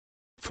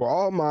For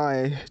all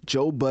my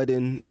Joe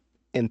Budden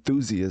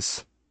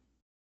enthusiasts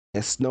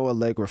and Snoh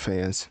Aalegra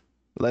fans,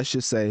 let's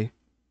just say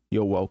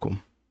you're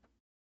welcome.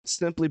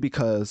 Simply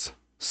because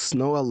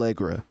Snoh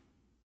Aalegra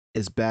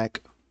is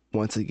back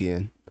once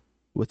again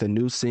with a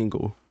new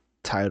single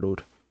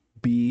titled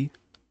Be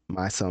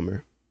My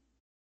Summer.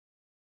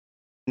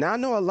 Now, I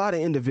know a lot of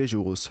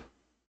individuals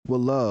will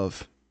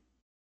love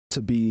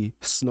to be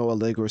Snoh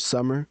Aalegra's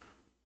summer,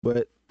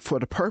 but for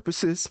the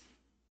purpose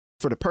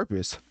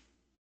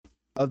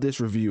of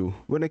this review,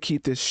 we're gonna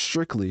keep this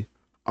strictly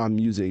on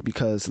music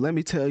because let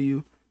me tell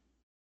you,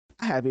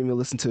 I haven't even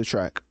listened to the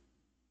track.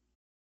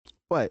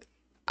 But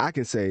I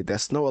can say that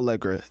Snoh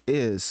Aalegra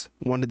is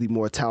one of the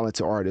more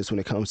talented artists when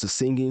it comes to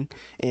singing,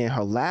 and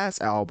her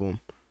last album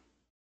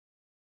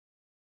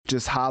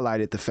just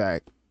highlighted the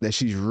fact that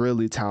she's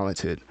really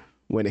talented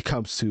when it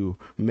comes to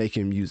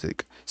making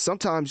music.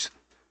 Sometimes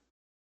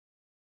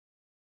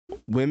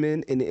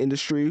women in the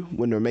industry,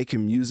 when they're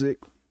making music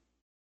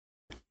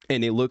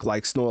and they look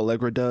like Snoh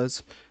Aalegra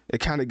does, it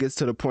kind of gets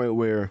to the point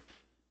where,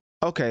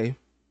 okay,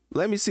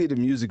 let me see the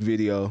music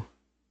video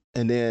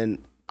and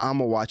then I'm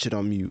gonna watch it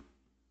on mute.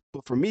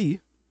 But for me,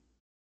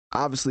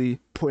 obviously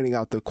pointing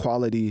out the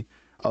quality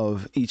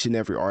of each and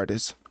every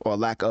artist, or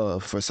lack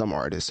of for some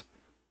artists,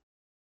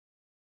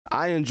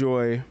 I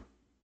enjoy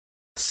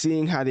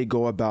seeing how they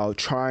go about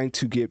trying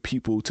to get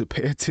people to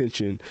pay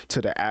attention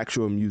to the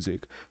actual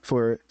music.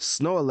 For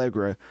Snoh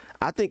Aalegra,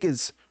 I think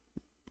it's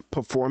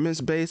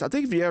performance based. I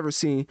think if you ever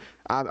seen,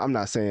 I'm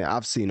not saying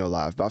I've seen her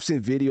live, but I've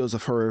seen videos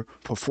of her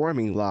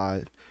performing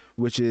live,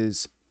 which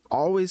is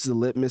always the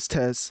litmus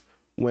test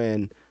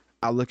when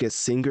I look at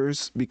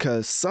singers,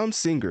 because some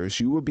singers,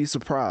 you will be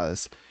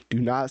surprised, do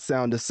not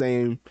sound the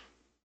same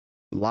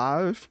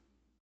live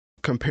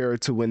compared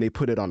to when they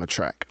put it on a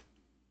track.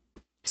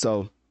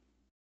 So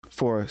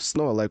for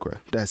Snoh Aalegra,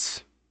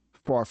 that's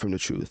far from the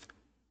truth,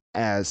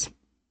 as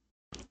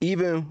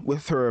even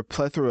with her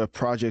plethora of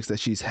projects that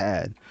she's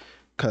had,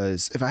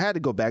 because if I had to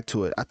go back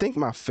to it, I think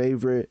my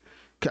favorite,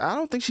 I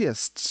don't think she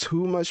has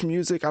too much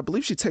music. I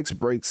believe she takes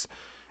breaks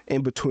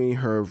in between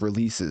her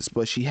releases,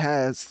 but she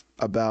has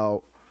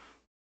about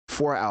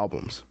 4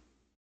 albums.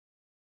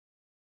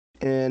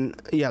 And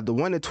yeah, the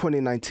one in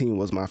 2019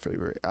 was my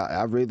favorite.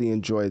 I really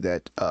enjoyed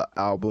that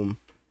album,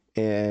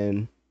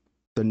 and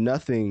the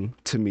Nothing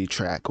to Me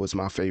track was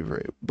my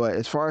favorite. But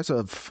as far as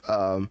of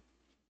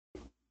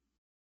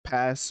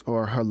past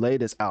or her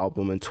latest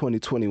album in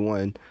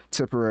 2021,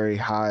 Temporary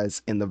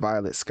Highs in the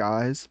Violet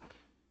Skies,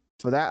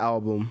 for that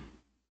album,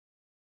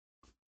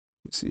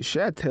 let's see, she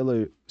had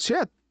Tyler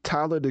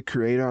the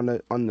Creator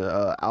on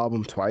the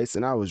album twice,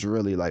 and I was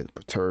really like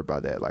perturbed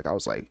by that. Like I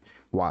was like,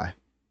 why?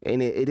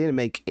 And it didn't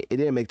make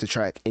the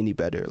track any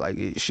better. Like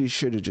she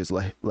should have just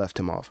left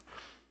him off.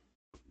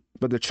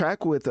 But the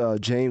track with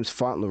James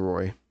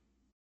Fauntleroy,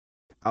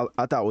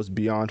 I thought was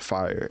beyond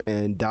fire.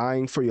 And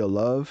Dying for Your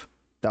Love,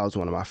 that was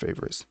one of my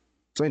favorites.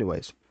 So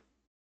anyways,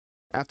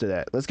 after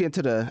that, let's get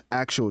into the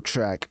actual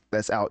track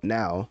that's out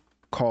now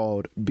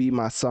called Be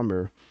My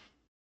Summer.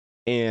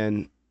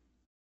 And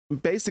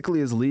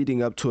basically is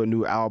leading up to a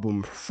new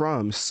album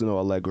from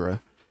Snoh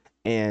Aalegra.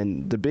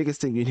 And the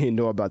biggest thing you need to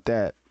know about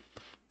that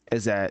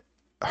is that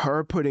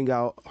her putting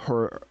out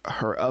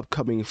her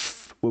upcoming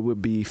what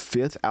would be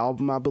 5th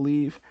album, I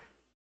believe,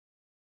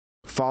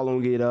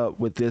 following it up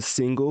with this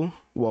single.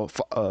 Well,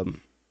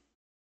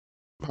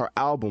 her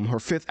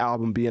 5th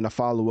album being a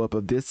follow-up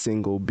of this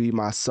single, Be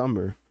My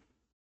Summer,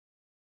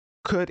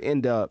 could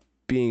end up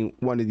being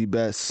one of the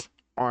best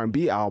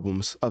R&B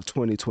albums of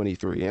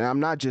 2023. And I'm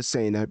not just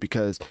saying that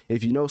because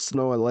if you know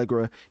Snoh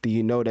Aalegra, then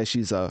you know that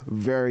she's a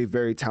very,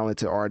 very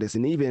talented artist.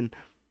 And even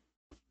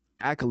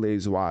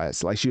accolades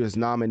wise, like she was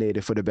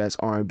nominated for the best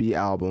R&B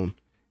album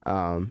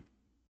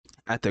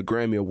at the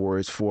Grammy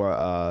Awards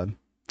for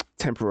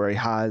Temporary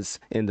Highs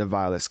in the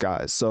Violet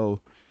Skies. So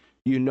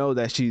you know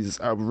that she's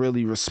a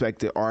really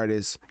respected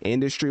artist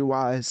industry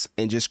wise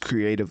and just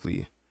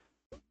creatively.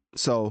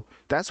 So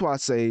that's why I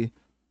say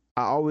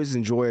I always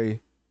enjoy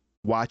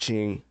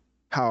watching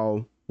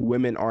how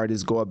women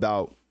artists go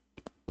about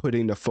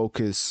putting the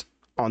focus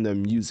on their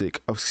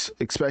music,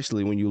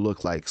 especially when you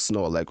look like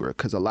Snoh Aalegra,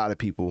 because a lot of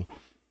people,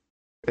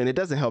 and it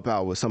doesn't help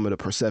out with some of the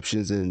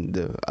perceptions and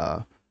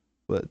the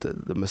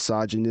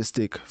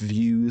misogynistic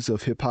views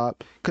of hip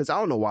hop, because I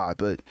don't know why,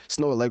 but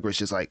Snoh Aalegra is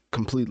just like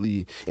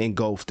completely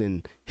engulfed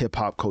in hip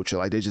hop culture.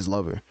 Like they just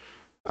love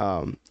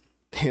her.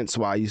 Hence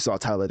why you saw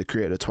Tyler the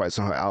Creator twice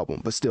on her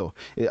album. But still,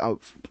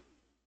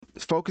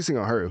 focusing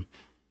on her,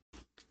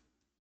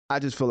 I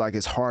just feel like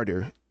it's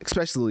harder,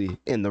 especially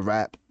in the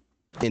rap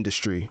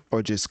industry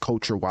or just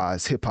culture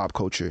wise, hip hop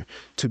culture,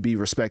 to be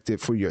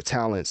respected for your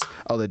talents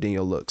other than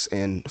your looks.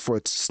 And for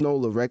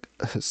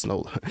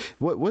Snoh,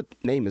 what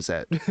name is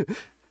that?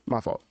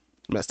 My fault,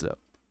 messed it up.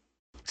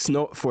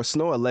 For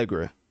Snoh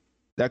Aalegra,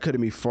 that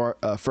couldn't be far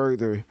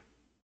further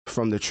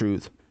from the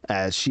truth,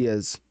 as she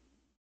has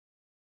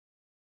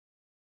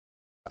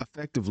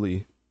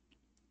effectively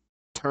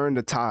turned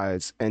the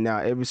tides, and now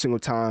every single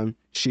time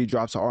she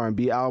drops an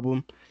R&B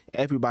album,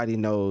 everybody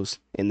knows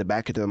in the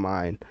back of their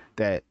mind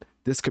that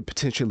this could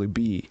potentially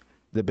be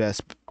the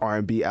best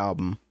R&B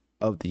album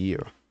of the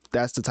year.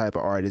 That's the type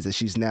of artist that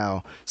she's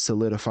now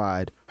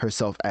solidified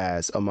herself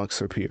as amongst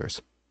her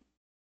peers.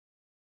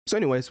 So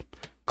anyways,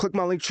 click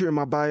my link tree in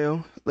my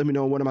bio. Let me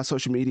know on one of my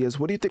social medias.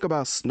 What do you think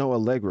about Snoh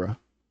Aalegra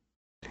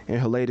and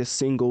her latest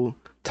single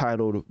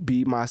titled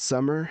Be My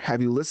Summer?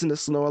 Have you listened to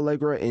Snoh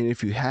Aalegra? And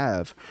if you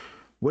have,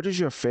 what is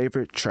your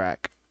favorite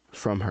track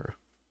from her?